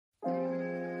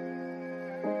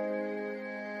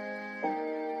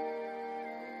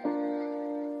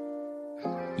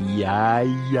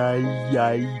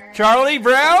Charlie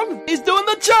Brown? He's doing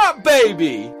the chop,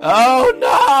 baby! Oh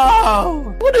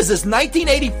no! What is this,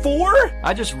 1984?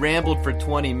 I just rambled for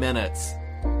 20 minutes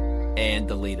and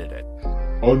deleted it.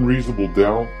 Unreasonable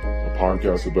Doubt, a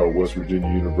podcast about West Virginia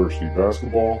University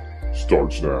basketball,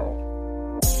 starts now.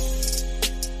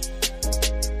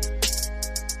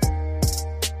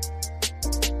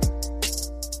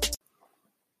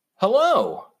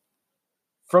 Hello.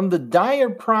 From the Dyer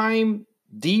Prime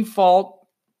default,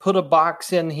 put a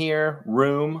box in here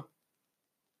room.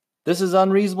 This is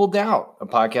Unreasonable Doubt, a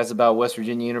podcast about West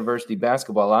Virginia University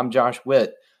basketball. I'm Josh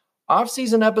Witt.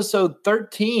 Offseason episode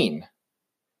 13.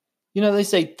 You know, they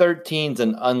say 13 is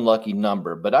an unlucky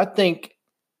number, but I think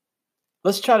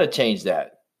let's try to change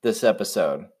that this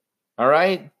episode. All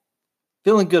right?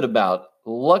 Feeling good about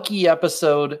lucky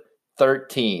episode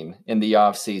 13 in the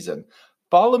offseason.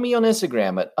 Follow me on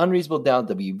Instagram at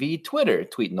UnreasonableDoubtWV, Twitter,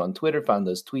 tweeting on Twitter. Find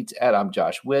those tweets at I'm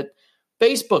Josh Witt.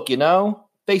 Facebook,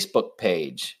 Facebook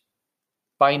page.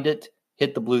 Find it,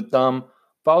 hit the blue thumb,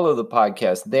 follow the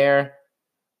podcast there.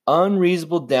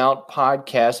 Unreasonable Doubt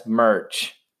podcast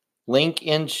merch. Link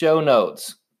in show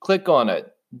notes. Click on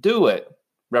it. Do it.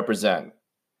 Represent.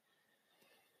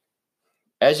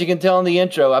 As you can tell in the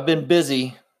intro, I've been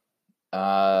busy.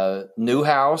 New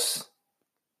house.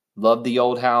 Love the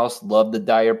old house. Love the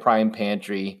Dyer Prime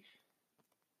pantry.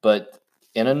 But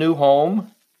in a new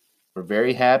home, we're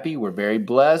very happy. We're very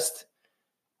blessed.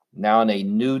 Now in a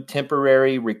new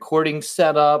temporary recording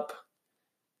setup.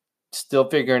 Still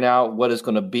figuring out what it's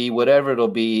going to be. Whatever it'll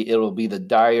be the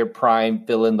Dyer Prime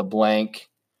fill in the blank.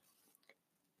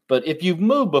 But if you've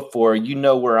moved before, you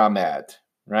know where I'm at,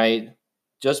 right?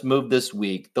 Just moved this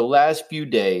week. The last few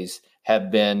days have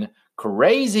been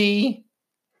crazy.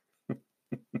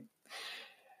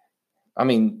 I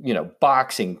mean,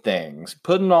 boxing things,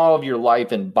 putting all of your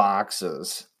life in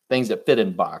boxes, things that fit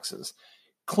in boxes,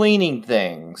 cleaning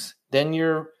things. Then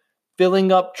you're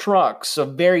filling up trucks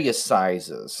of various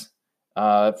sizes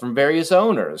from various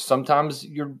owners. Sometimes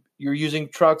you're using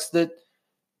trucks that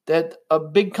a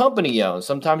big company owns.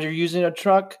 Sometimes you're using a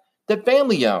truck that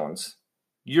family owns.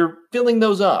 You're filling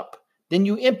those up. Then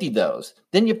you empty those.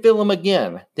 Then you fill them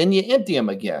again. Then you empty them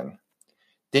again.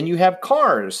 Then you have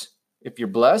cars. If you're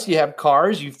blessed, you have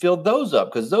cars, you fill those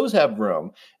up because those have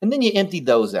room. And then you empty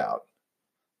those out,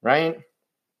 right?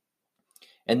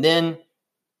 And then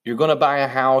you're going to buy a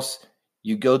house.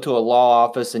 You go to a law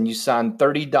office and you sign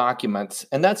 30 documents.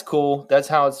 And that's cool. That's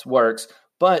how it works.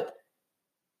 But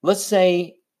let's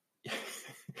say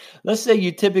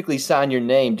you typically sign your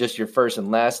name, just your first and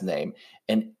last name.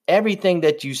 And everything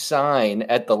that you sign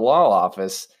at the law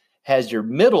office has your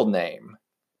middle name.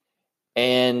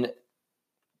 And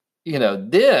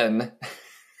then,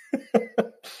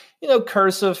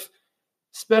 cursive,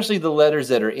 especially the letters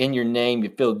that are in your name, you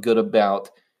feel good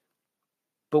about.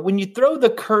 But when you throw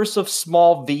the cursive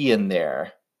small v in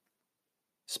there,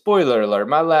 spoiler alert,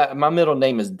 my middle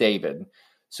name is David.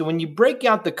 So when you break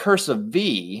out the cursive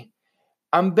v,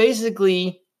 I'm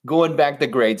basically going back to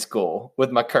grade school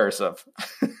with my cursive.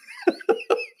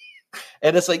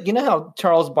 And it's like, how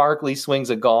Charles Barkley swings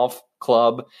a golf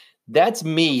club? That's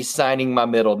me signing my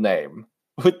middle name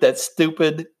with that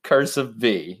stupid cursive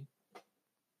V.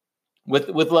 With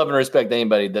love and respect to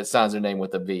anybody that signs their name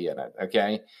with a V in it,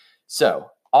 okay? So,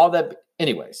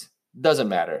 doesn't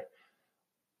matter.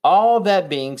 All that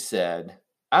being said,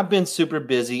 I've been super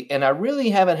busy and I really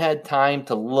haven't had time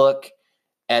to look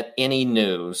at any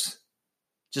news.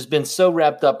 Just been so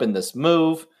wrapped up in this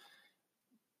move.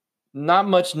 Not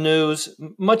much news,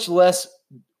 much less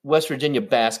West Virginia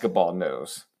basketball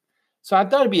news. So I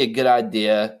thought it'd be a good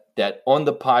idea that on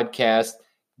the podcast,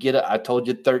 I told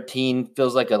you 13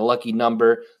 feels like a lucky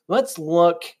number. Let's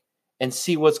look and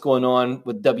see what's going on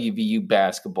with WVU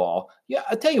basketball. Yeah,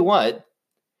 I tell you what,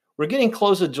 we're getting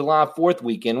close to July 4th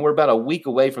weekend. We're about a week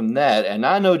away from that. And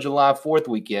I know July 4th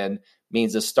weekend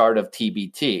means the start of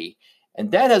TBT.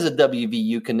 And that has a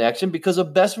WVU connection because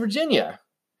of West Virginia.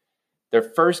 Their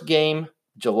first game,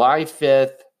 July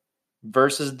 5th,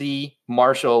 versus the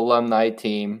Marshall alumni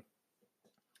team.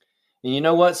 And you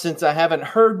know what? Since I haven't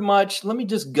heard much, let me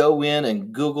just go in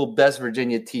and Google West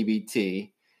Virginia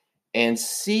TBT and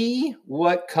see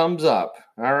what comes up.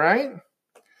 All right?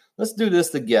 Let's do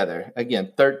this together.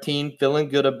 Again, 13, feeling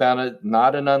good about it.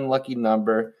 Not an unlucky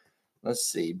number. Let's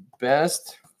see.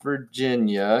 West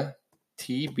Virginia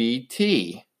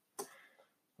TBT.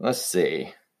 Let's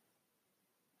see.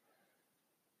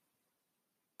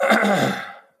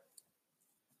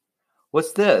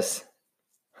 What's this?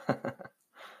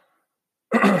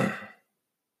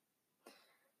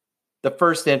 The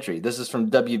first entry. This is from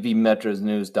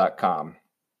WVMetrosNews.com.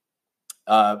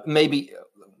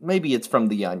 Maybe it's from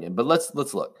The Onion, but let's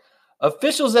look.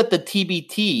 Officials at the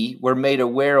TBT were made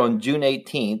aware on June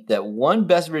 18th that one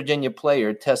West Virginia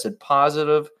player tested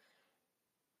positive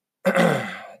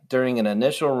during an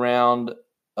initial round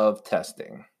of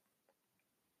testing.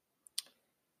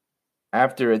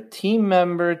 After a team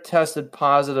member tested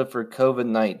positive for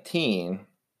COVID-19,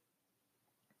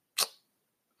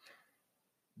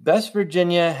 West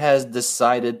Virginia has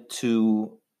decided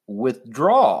to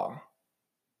withdraw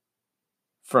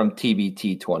from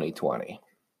TBT 2020.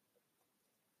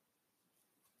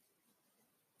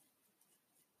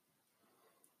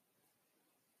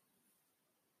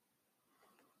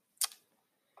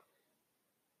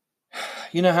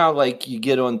 You know how like you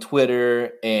get on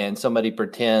Twitter and somebody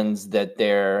pretends that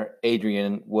they're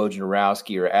Adrian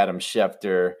Wojnarowski or Adam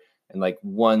Schefter, and like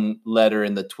one letter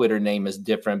in the Twitter name is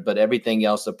different, but everything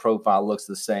else, the profile looks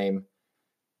the same.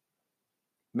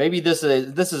 Maybe this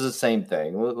is the same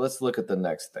thing. Let's look at the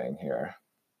next thing here.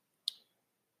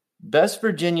 West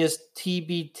Virginia's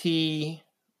TBT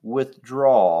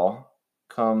withdrawal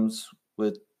comes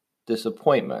with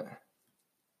disappointment.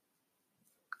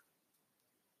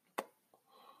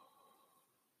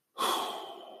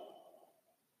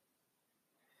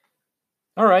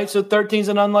 All right, so 13 is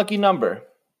an unlucky number.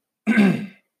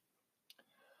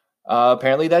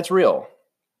 Apparently that's real.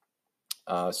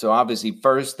 So obviously,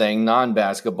 first thing,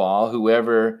 non-basketball,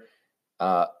 whoever,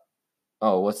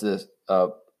 what's this?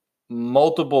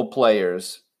 Multiple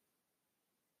players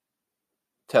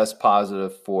test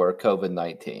positive for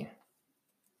COVID-19.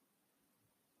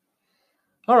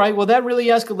 All right, well, that really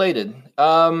escalated.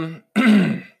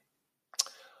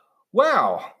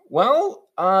 Wow. Well,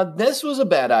 this was a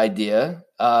bad idea.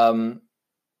 I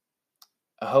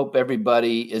hope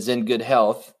everybody is in good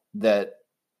health that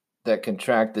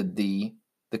contracted the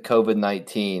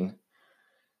COVID-19.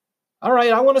 All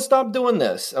right, I want to stop doing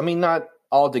this. I mean, not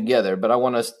altogether, but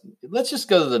let's just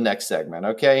go to the next segment,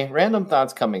 okay? Random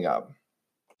thoughts coming up.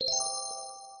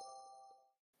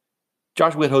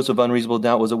 Josh Witt, host of Unreasonable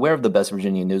Doubt, was aware of the West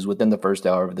Virginia news within the first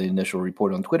hour of the initial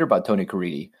report on Twitter by Tony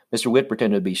Caridi. Mr. Witt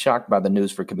pretended to be shocked by the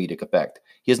news for comedic effect.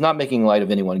 He is not making light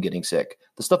of anyone getting sick.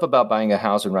 The stuff about buying a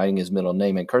house and writing his middle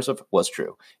name in cursive was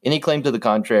true. Any claim to the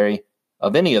contrary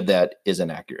of any of that is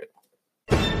inaccurate.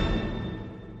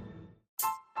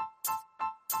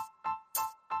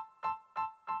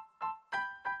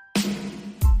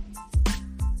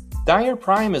 Dyer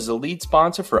Prime is the lead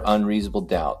sponsor for Unreasonable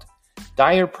Doubt.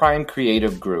 Dyer Prime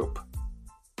Creative Group.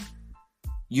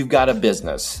 You've got a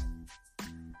business.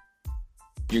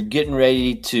 You're getting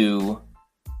ready to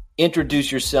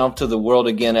introduce yourself to the world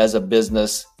again as a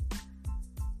business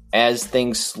as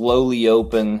things slowly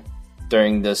open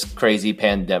during this crazy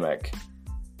pandemic.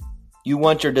 You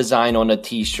want your design on a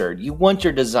t-shirt. You want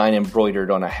your design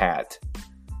embroidered on a hat.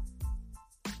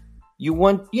 You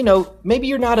want, maybe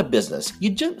you're not a business.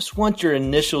 You just want your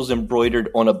initials embroidered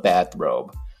on a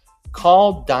bathrobe.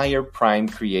 Call Dyer Prime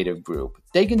Creative Group.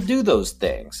 They can do those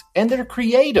things, and they're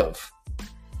creative,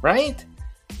 right?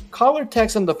 Call or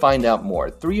text them to find out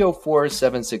more.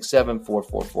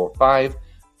 304-767-4445.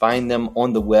 Find them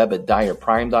on the web at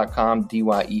dyerprime.com,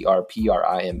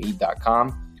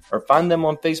 dyerprime.com, or find them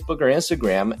on Facebook or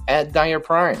Instagram at Dyer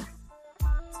Prime.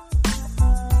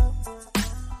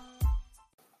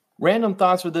 Random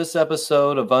thoughts for this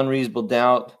episode of Unreasonable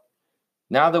Doubt.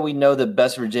 Now that we know that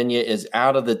West Virginia is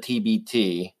out of the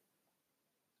TBT,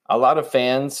 a lot of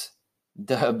fans,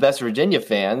 the West Virginia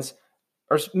fans,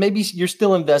 or maybe you're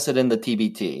still invested in the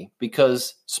TBT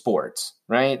because sports,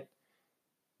 right?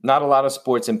 Not a lot of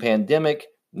sports in pandemic,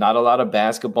 not a lot of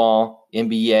basketball.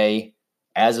 NBA,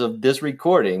 as of this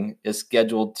recording, is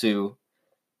scheduled to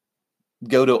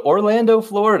go to Orlando,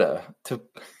 Florida.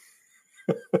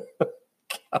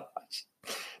 Gosh.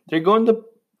 They're going to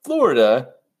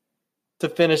Florida to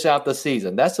finish out the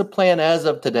season. That's the plan as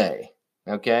of today,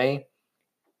 okay?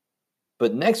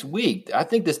 But next week, I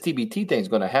think this TBT thing is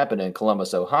going to happen in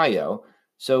Columbus, Ohio.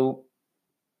 So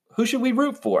who should we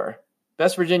root for?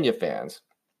 West Virginia fans.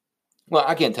 Well,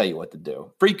 I can't tell you what to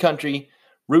do. Free country,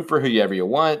 root for whoever you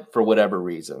want for whatever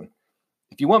reason.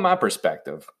 If you want my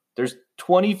perspective, there's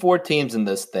 24 teams in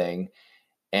this thing,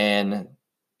 and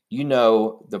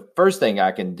the first thing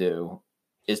I can do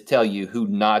is tell you who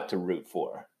not to root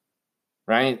for.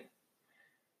 Right?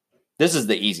 This is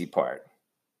the easy part.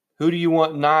 Who do you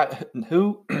want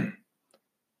who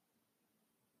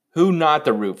not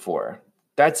to root for?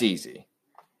 That's easy.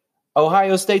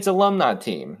 Ohio State's alumni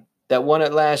team that won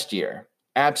it last year.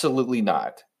 Absolutely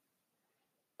not.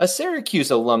 A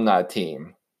Syracuse alumni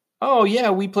team. Oh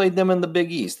yeah, we played them in the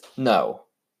Big East. No.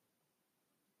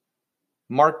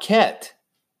 Marquette.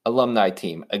 alumni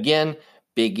team. Again,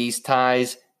 Big East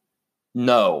ties,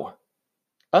 no.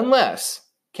 Unless,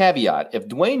 caveat, if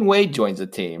Dwayne Wade joins the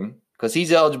team, because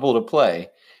he's eligible to play,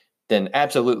 then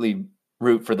absolutely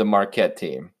root for the Marquette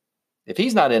team. If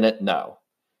he's not in it, no.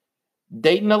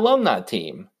 Dayton alumni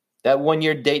team. That 1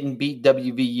 year Dayton beat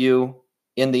WVU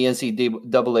in the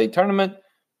NCAA tournament.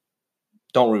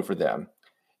 Don't root for them.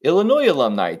 Illinois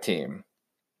alumni team.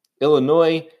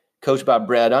 Illinois, coached by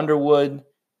Brad Underwood,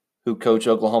 who coached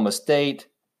Oklahoma State,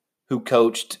 who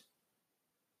coached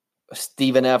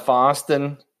Stephen F.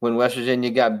 Austin when West Virginia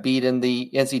got beat in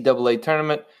the NCAA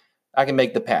tournament. I can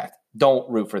make the path. Don't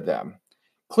root for them.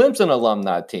 Clemson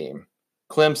alumni team.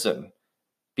 Clemson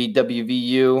beat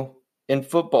WVU in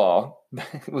football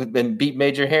and beat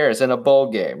Major Harris in a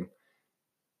bowl game.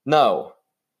 No.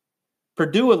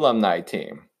 Purdue alumni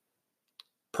team.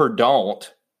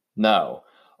 Don't. No.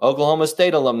 Oklahoma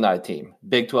State alumni team.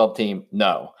 Big 12 team.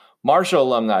 No. Marshall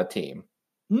alumni team.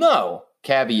 No.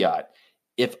 Caveat.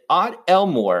 If Ott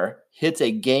Elmore hits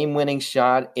a game-winning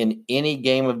shot in any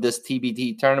game of this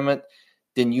TBT tournament,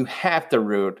 then you have to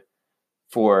root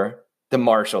for the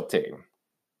Marshall team.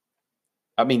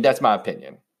 I mean, that's my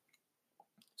opinion.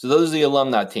 So those are the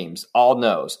alumni teams. All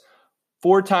knows.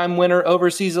 4-time winner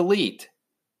overseas elite.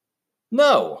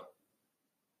 No.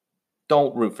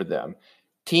 Don't root for them.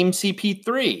 Team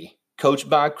CP3, coached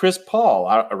by Chris Paul.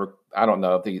 I don't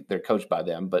know if they're coached by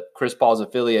them, but Chris Paul's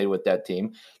affiliated with that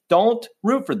team. Don't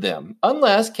root for them.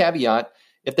 Unless, caveat,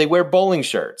 if they wear bowling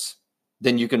shirts,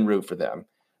 then you can root for them.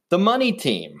 The money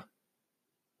team.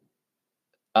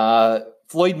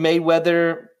 Floyd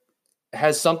Mayweather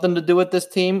has something to do with this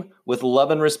team. With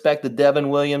love and respect to Devin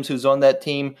Williams, who's on that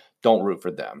team, don't root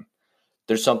for them.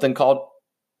 There's something called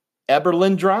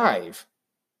Eberlin Drive.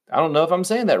 I don't know if I'm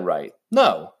saying that right.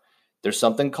 No. There's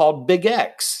something called Big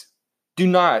X. Do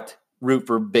not root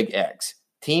for Big X.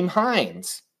 Team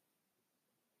Hines.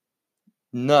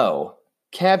 No.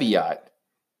 Caveat.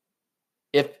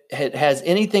 If it has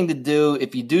anything to do,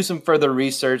 if you do some further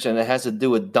research and it has to do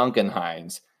with Duncan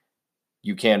Hines,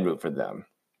 you can root for them.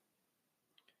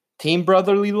 Team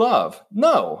Brotherly Love.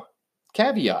 No.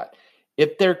 Caveat.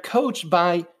 If they're coached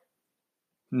by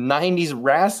 90s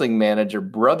wrestling manager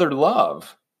Brother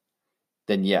Love,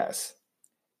 then yes.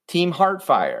 Team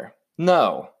Heartfire.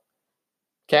 No.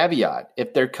 Caveat.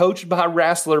 If they're coached by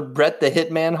wrestler Bret the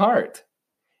Hitman Hart.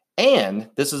 And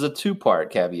this is a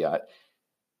two-part caveat.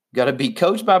 Got to be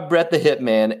coached by Bret the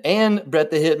Hitman, and Bret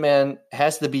the Hitman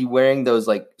has to be wearing those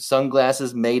like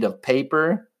sunglasses made of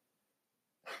paper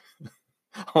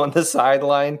on the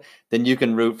sideline. Then you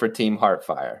can root for Team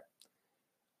Heartfire.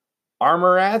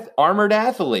 Armored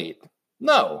Athlete.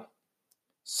 No.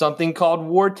 Something called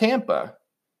War Tampa.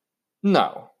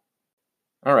 No.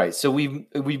 All right, so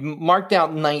we've marked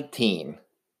out 19.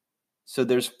 So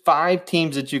there's 5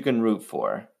 teams that you can root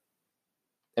for.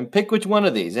 And pick which one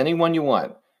of these, any one you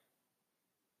want.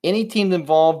 Any team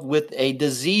involved with a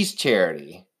disease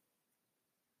charity,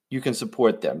 you can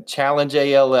support them. Challenge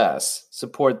ALS,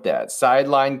 support that.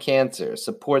 Sideline Cancer,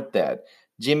 support that.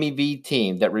 Jimmy V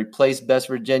team that replaced Best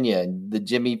Virginia. The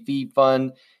Jimmy V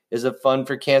Fund is a fund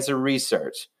for cancer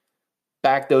research.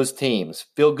 Back those teams.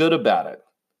 Feel good about it.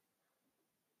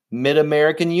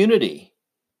 Mid-American Unity,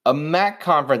 a MAC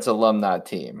conference alumni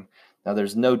team. Now,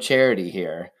 there's no charity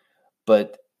here,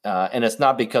 but and it's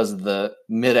not because of the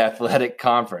Mid-Athletic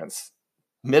Conference.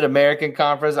 Mid-American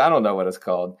Conference, I don't know what it's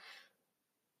called.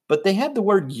 But they had the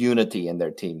word unity in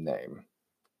their team name.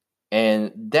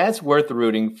 And that's worth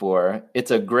rooting for.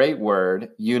 It's a great word,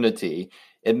 unity.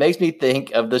 It makes me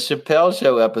think of the Chappelle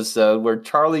Show episode where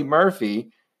Charlie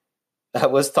Murphy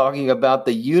was talking about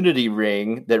the unity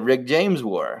ring that Rick James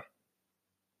wore.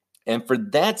 And for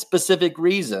that specific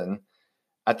reason,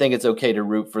 I think it's okay to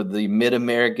root for the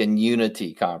Mid-American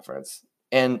Unity Conference.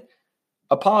 And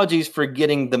apologies for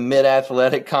getting the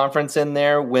Mid-Athletic Conference in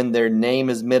there when their name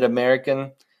is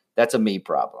Mid-American. That's a me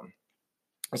problem.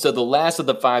 So the last of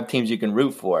the 5 teams you can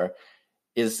root for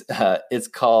is it's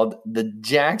called the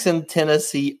Jackson,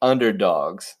 Tennessee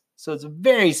Underdogs. So it's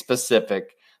very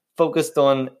specific, focused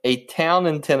on a town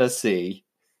in Tennessee.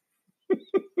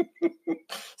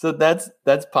 So that's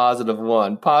positive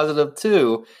 1. Positive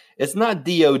 2, it's not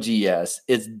DOGS,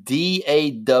 it's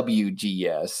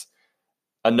DAWGS.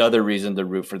 Another reason to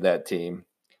root for that team.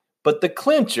 But the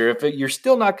clincher, if you're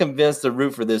still not convinced to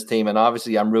root for this team, and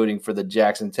obviously I'm rooting for the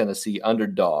Jackson, Tennessee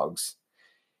Underdogs,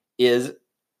 is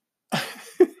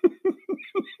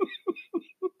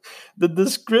the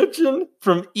description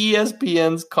from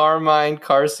ESPN's Carmine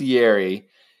Carcieri.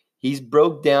 He's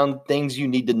broke down things you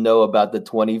need to know about the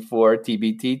 24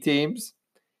 TBT teams.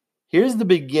 Here's the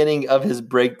beginning of his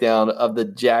breakdown of the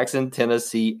Jackson,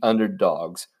 Tennessee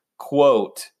underdogs.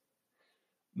 Quote,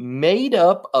 made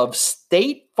up of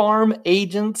State Farm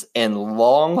agents and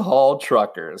long-haul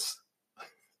truckers.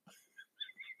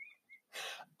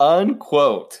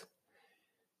 Unquote.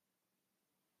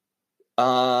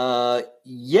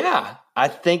 Yeah, I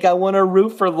think I want to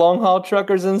root for long-haul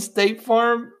truckers and State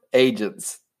Farm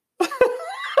agents.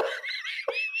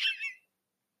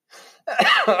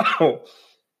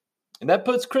 And that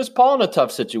puts Chris Paul in a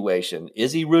tough situation.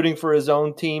 Is he rooting for his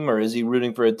own team or is he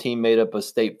rooting for a team made up of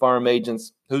State Farm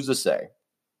agents? Who's to say?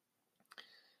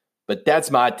 But that's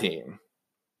my team.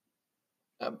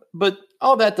 But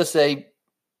all that to say,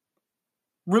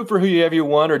 root for whoever you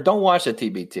want or don't watch the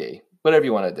TBT. Whatever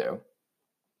you want to do.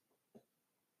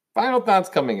 Final thoughts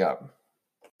coming up.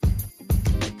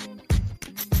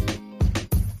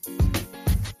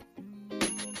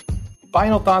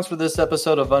 Final thoughts for this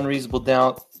episode of Unreasonable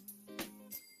Doubt.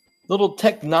 Little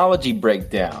technology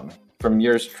breakdown from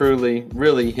yours truly,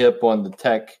 really hip on the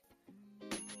tech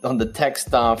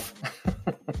stuff.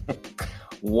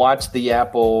 Watch the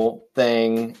Apple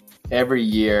thing every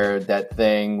year, that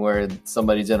thing where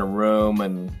somebody's in a room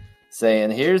and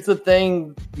saying, here's the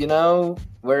thing,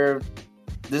 where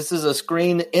this is a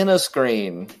screen in a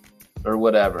screen or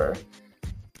whatever.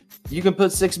 You can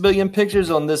put 6 billion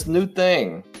pictures on this new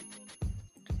thing.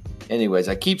 Anyways,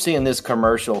 I keep seeing this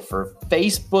commercial for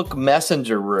Facebook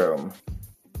Messenger Room.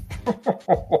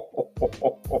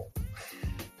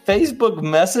 Facebook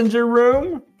Messenger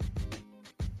Room?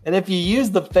 And if you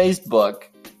use the Facebook,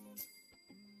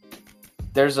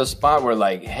 there's a spot where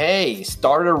like, hey,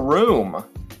 start a room.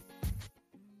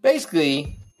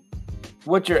 Basically,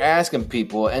 what you're asking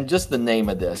people, and just the name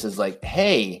of this, is like,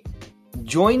 hey,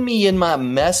 join me in my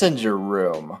Messenger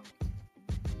Room.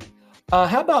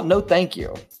 How about no thank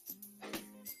you?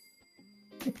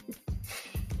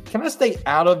 Can I stay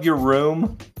out of your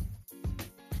room?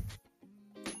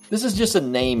 This is just a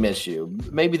name issue.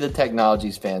 Maybe the technology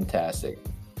is fantastic,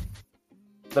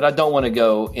 but I don't want to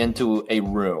go into a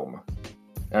room.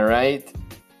 All right?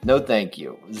 No thank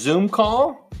you. Zoom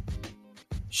call?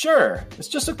 Sure, it's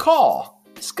just a call.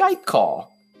 Skype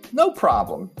call? No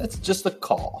problem. That's just a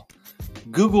call.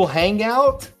 Google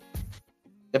Hangout?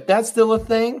 If that's still a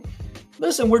thing?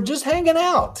 Listen, we're just hanging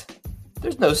out.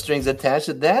 There's no strings attached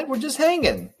to that. We're just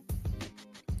hanging.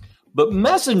 But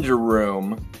Messenger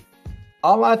Room,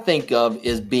 all I think of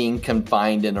is being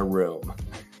confined in a room.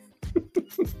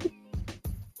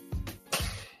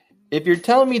 If you're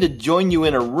telling me to join you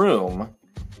in a room,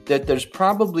 that there's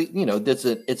probably,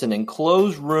 it's an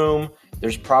enclosed room.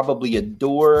 There's probably a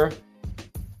door.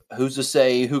 Who's to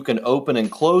say who can open and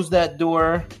close that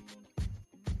door?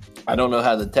 I don't know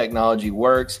how the technology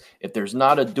works. If there's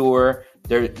not a door,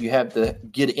 you have to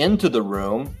get into the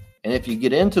room. And if you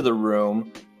get into the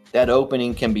room, that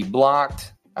opening can be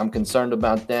blocked. I'm concerned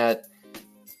about that.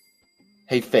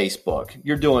 Hey, Facebook,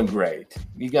 you're doing great.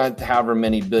 You got however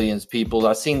many billions of people.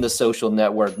 I've seen the Social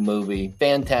Network movie.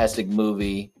 Fantastic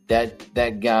movie.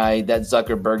 That guy, that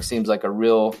Zuckerberg, seems like a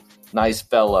real nice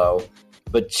fellow.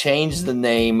 But change the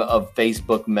name of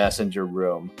Facebook Messenger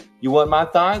Room. You want my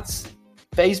thoughts?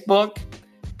 Facebook?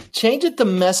 Change it to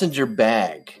Messenger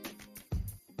Bag.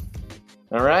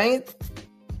 All right?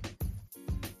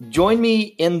 Join me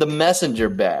in the Messenger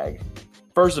Bag.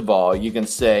 First of all, you can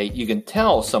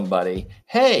tell somebody,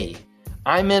 hey,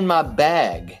 I'm in my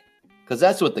bag. Because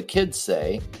that's what the kids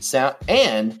say.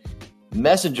 And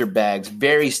Messenger bags,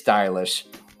 very stylish.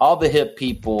 All the hip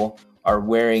people are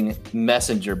wearing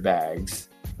Messenger bags,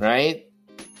 right?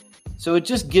 So it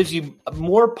just gives you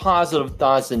more positive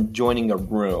thoughts than joining a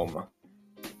room,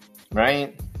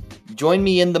 right? Join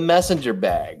me in the Messenger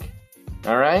Bag.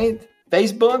 All right?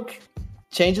 Facebook,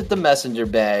 change it to Messenger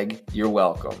Bag. You're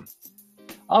welcome.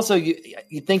 Also, you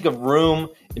think of room,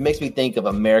 it makes me think of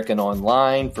American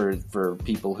Online for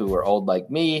people who are old like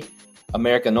me.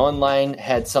 American Online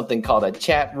had something called a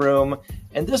chat room,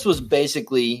 and this was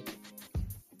basically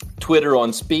Twitter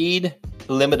on speed,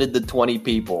 limited to 20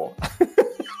 people.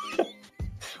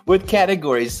 With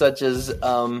categories such as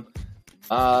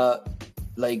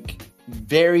like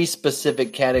very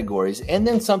specific categories, and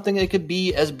then something that could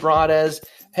be as broad as,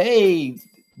 hey,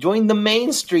 join the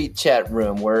Main Street chat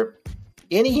room, where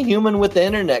any human with the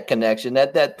internet connection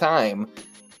at that time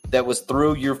that was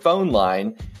through your phone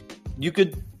line, you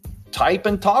could type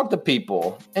and talk to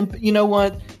people. And you know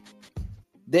what?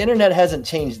 The internet hasn't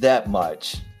changed that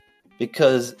much,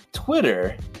 because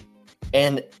Twitter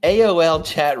and AOL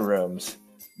chat rooms,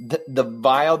 the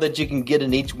vial that you can get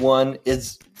in each one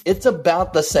it's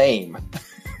about the same.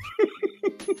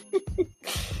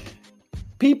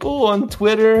 People on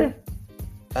Twitter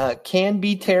can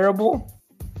be terrible.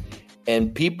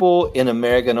 And people in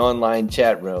American online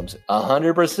chat rooms,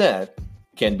 100%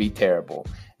 can be terrible.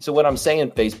 So what I'm saying,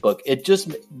 Facebook,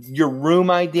 your room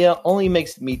idea only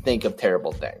makes me think of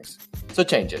terrible things. So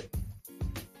change it.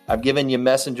 I've given you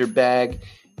Messenger bag.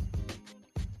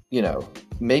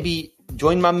 Maybe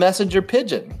join my Messenger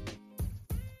pigeon.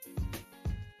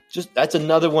 That's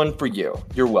another one for you.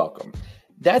 You're welcome.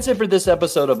 That's it for this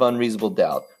episode of Unreasonable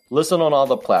Doubt. Listen on all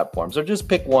the platforms, or just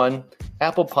pick one.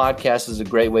 Apple Podcasts is a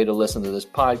great way to listen to this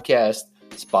podcast.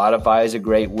 Spotify is a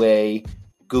great way.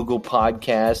 Google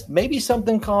Podcast, maybe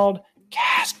something called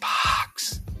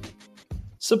Castbox.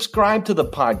 Subscribe to the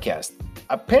podcast.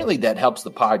 Apparently that helps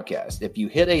the podcast. If you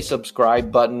hit a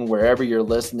subscribe button wherever you're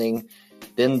listening,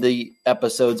 then the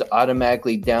episodes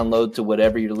automatically download to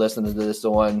whatever you're listening to this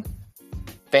on.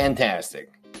 Fantastic.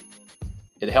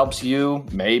 It helps you,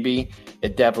 maybe.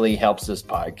 It definitely helps this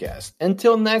podcast.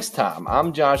 Until next time,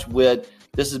 I'm Josh Witt.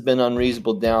 This has been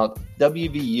Unreasonable Doubt.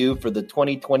 WVU for the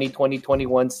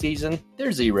 2020-2021 season. They're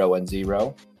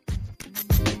 0-0.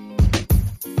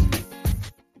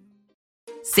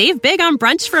 Save big on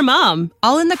brunch for mom,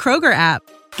 all in the Kroger app.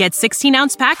 Get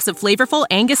 16-ounce packs of flavorful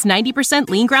Angus 90%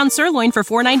 lean ground sirloin for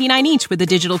 $4.99 each with a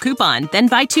digital coupon. Then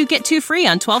buy 2, get 2 free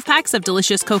on 12 packs of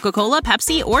delicious Coca-Cola,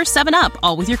 Pepsi, or 7-Up,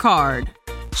 all with your card.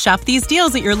 Shop these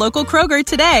deals at your local Kroger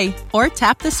today, or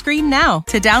tap the screen now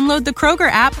to download the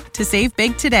Kroger app to save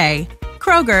big today.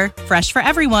 Kroger, fresh for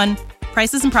everyone.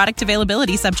 Prices and product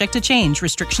availability subject to change.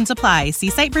 Restrictions apply. See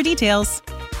site for details.